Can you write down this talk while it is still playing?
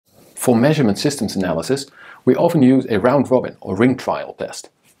For measurement systems analysis, we often use a round-robin or ring trial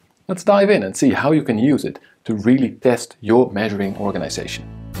test. Let's dive in and see how you can use it to really test your measuring organization.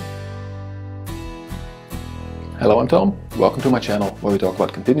 Hello, I'm Tom. Welcome to my channel where we talk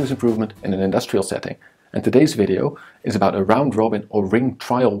about continuous improvement in an industrial setting. And today's video is about a round-robin or ring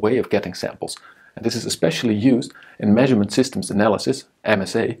trial way of getting samples. And this is especially used in measurement systems analysis,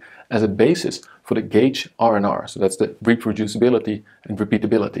 MSA, as a basis for the Gage R&R. So that's the reproducibility and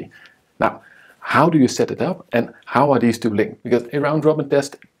repeatability. Now, how do you set it up and how are these two linked? Because a round-robin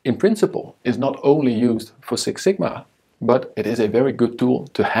test in principle is not only used for Six Sigma, but it is a very good tool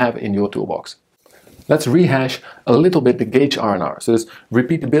to have in your toolbox. Let's rehash a little bit the Gage R&R. So this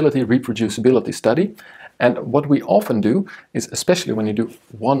repeatability, reproducibility study. And what we often do is, especially when you do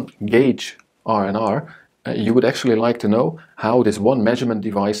one Gage R&R, you would actually like to know how this one measurement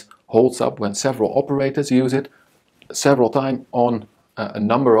device holds up when several operators use it several times on a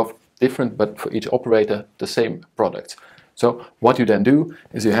number of different, but for each operator, the same products. So what you then do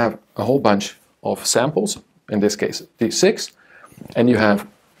is you have a whole bunch of samples, in this case these 6, and you have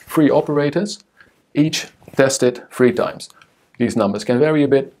 3 operators, each tested 3 times. These numbers can vary a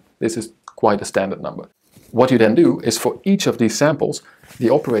bit. This is quite a standard number. What you then do is for each of these samples, the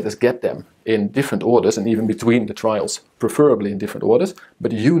operators get them in different orders and even between the trials, preferably in different orders,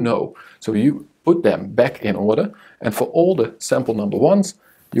 but you know. So you put them back in order, and for all the sample number 1s,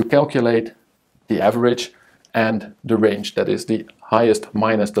 you calculate the average and the range, that is the highest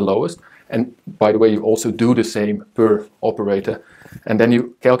minus the lowest. And by the way, you also do the same per operator, and then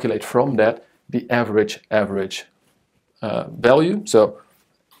you calculate from that the average value. So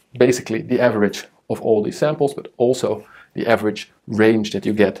basically the average of all these samples, but also the average range that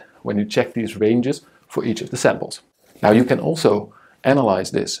you get when you check these ranges for each of the samples. Now you can also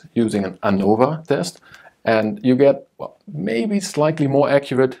analyze this using an ANOVA test, and you get, well, maybe slightly more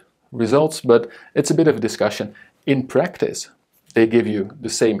accurate results, but it's a bit of a discussion. In practice, they give you the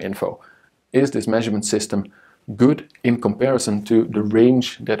same info. Is this measurement system good in comparison to the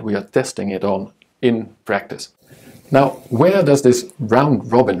range that we are testing it on in practice? Now, where does this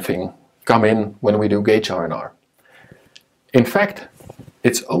round-robin thing come in when we do Gage R&R? In fact,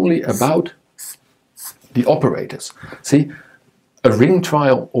 it's only about the operators. See, a ring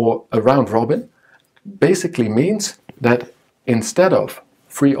trial or a round-robin basically means that instead of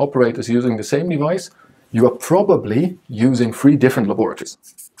 3 operators using the same device, you are probably using 3 different laboratories.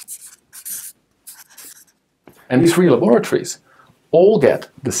 And these 3 laboratories all get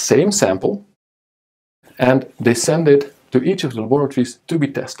the same sample and they send it to each of the laboratories to be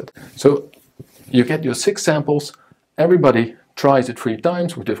tested. So you get your 6 samples, everybody tries it 3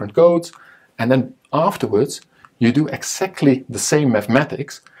 times with different codes, and then afterwards you do exactly the same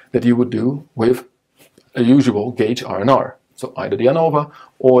mathematics that you would do with a usual Gage R&R. So either the ANOVA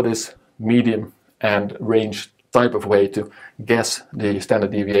or this medium and range type of way to guess the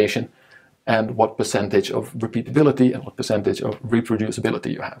standard deviation and what percentage of repeatability and what percentage of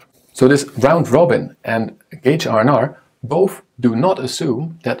reproducibility you have. So this round-robin and Gage R&R both do not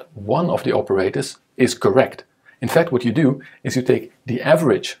assume that one of the operators is correct. In fact, what you do is you take the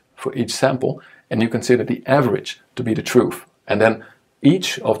average for each sample and you consider the average to be the truth. And then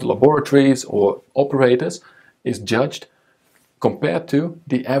each of the laboratories or operators is judged compared to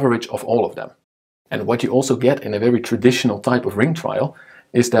the average of all of them. And what you also get in a very traditional type of ring trial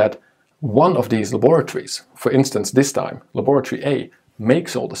is that one of these laboratories, for instance this time, laboratory A,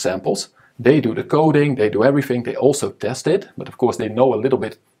 makes all the samples, they do the coding, they do everything, they also test it, but of course they know a little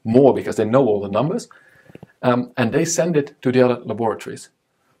bit more because they know all the numbers, and they send it to the other laboratories.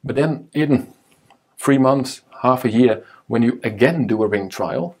 But then in 3 months, half a year, when you again do a ring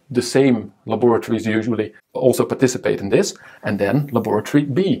trial, the same laboratories usually also participate in this, and then laboratory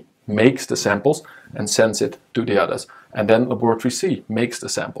B makes the samples and sends it to the others, and then laboratory C makes the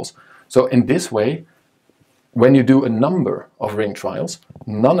samples. So in this way, when you do a number of ring trials,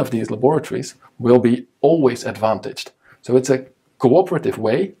 none of these laboratories will be always advantaged. So it's a cooperative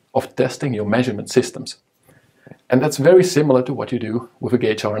way of testing your measurement systems. And that's very similar to what you do with a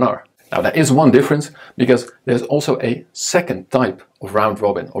Gage R&R. Now there is one difference, because there's also a second type of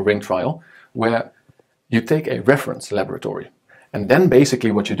round-robin or ring trial where you take a reference laboratory. And then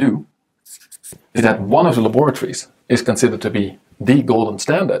basically what you do is that one of the laboratories is considered to be the golden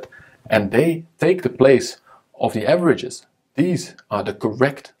standard, and they take the place of the averages. These are the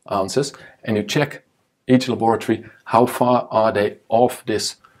correct answers, and you check each laboratory, how far are they off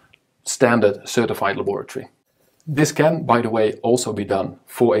this standard certified laboratory. This can, by the way, also be done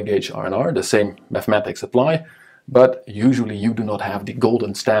for a Gage R&R, the same mathematics apply, but usually you do not have the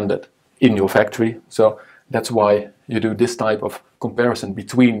golden standard in your factory, so That's why you do this type of comparison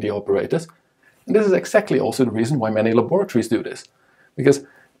between the operators. And this is exactly also the reason why many laboratories do this. Because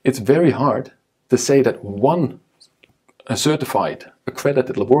it's very hard to say that one certified,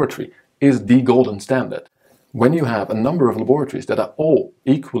 accredited laboratory is the golden standard. When you have a number of laboratories that are all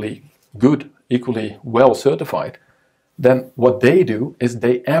equally good, equally well certified, then what they do is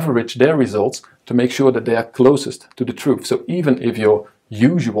they average their results to make sure that they are closest to the truth. So even if your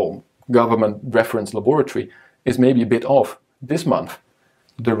usual government reference laboratory is maybe a bit off this month,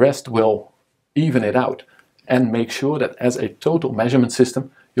 the rest will even it out and make sure that as a total measurement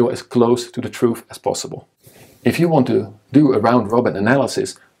system, you're as close to the truth as possible. If you want to do a round-robin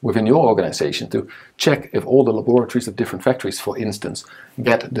analysis within your organization to check if all the laboratories of different factories, for instance,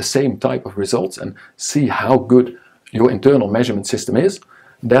 get the same type of results and see how good your internal measurement system is,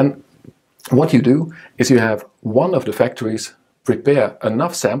 then what you do is you have one of the factories prepare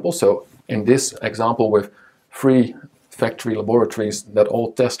enough samples. So in this example with 3 factory laboratories that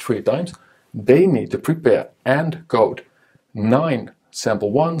all test 3 times, they need to prepare and code 9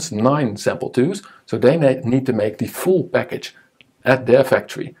 sample 1s, 9 sample 2s. So they need to make the full package at their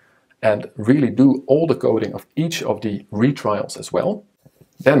factory and really do all the coding of each of the retrials as well.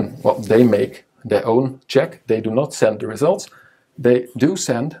 Then they make their own check. They do not send the results. They do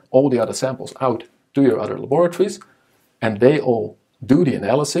send all the other samples out to your other laboratories, and they all do the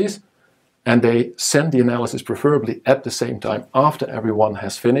analysis, and they send the analysis preferably at the same time after everyone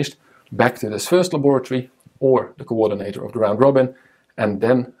has finished back to this first laboratory or the coordinator of the round robin, and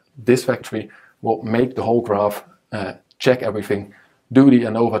then this factory will make the whole graph, check everything, do the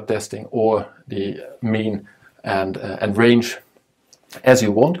ANOVA testing or the mean and range as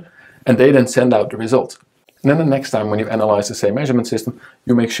you want, and they then send out the results. And then the next time when you analyze the same measurement system,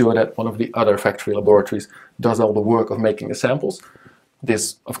 you make sure that one of the other factory laboratories does all the work of making the samples.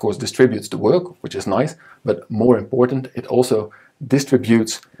 This, of course, distributes the work, which is nice, but more important, it also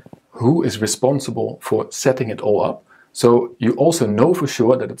distributes who is responsible for setting it all up. So you also know for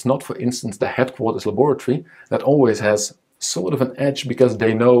sure that it's not, for instance, the headquarters laboratory that always has sort of an edge because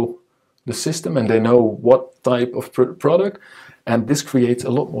they know the system and they know what type of product. And this creates a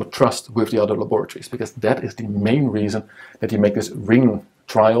lot more trust with the other laboratories, because that is the main reason that you make this ring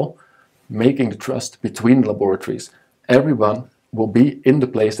trial, making the trust between laboratories. Everyone will be in the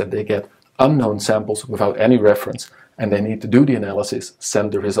place that they get unknown samples without any reference, and they need to do the analysis,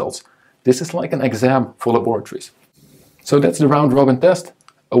 send the results. This is like an exam for laboratories. So that's the round robin test,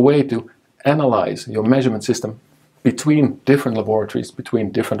 a way to analyze your measurement system between different laboratories,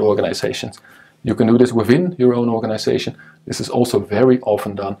 between different organizations. You can do this within your own organization. This is also very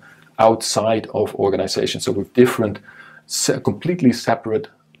often done outside of organizations, so with different, completely separate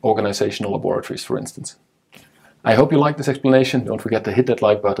organizational laboratories, for instance. I hope you liked this explanation. Don't forget to hit that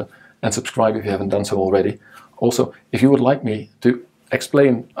like button and subscribe if you haven't done so already. Also, if you would like me to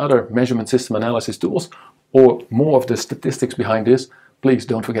explain other measurement system analysis tools or more of the statistics behind this, please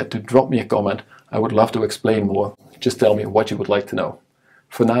don't forget to drop me a comment. I would love to explain more. Just tell me what you would like to know.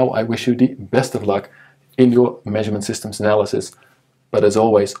 For now, I wish you the best of luck in your measurement systems analysis, but as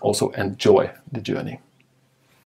always, also enjoy the journey.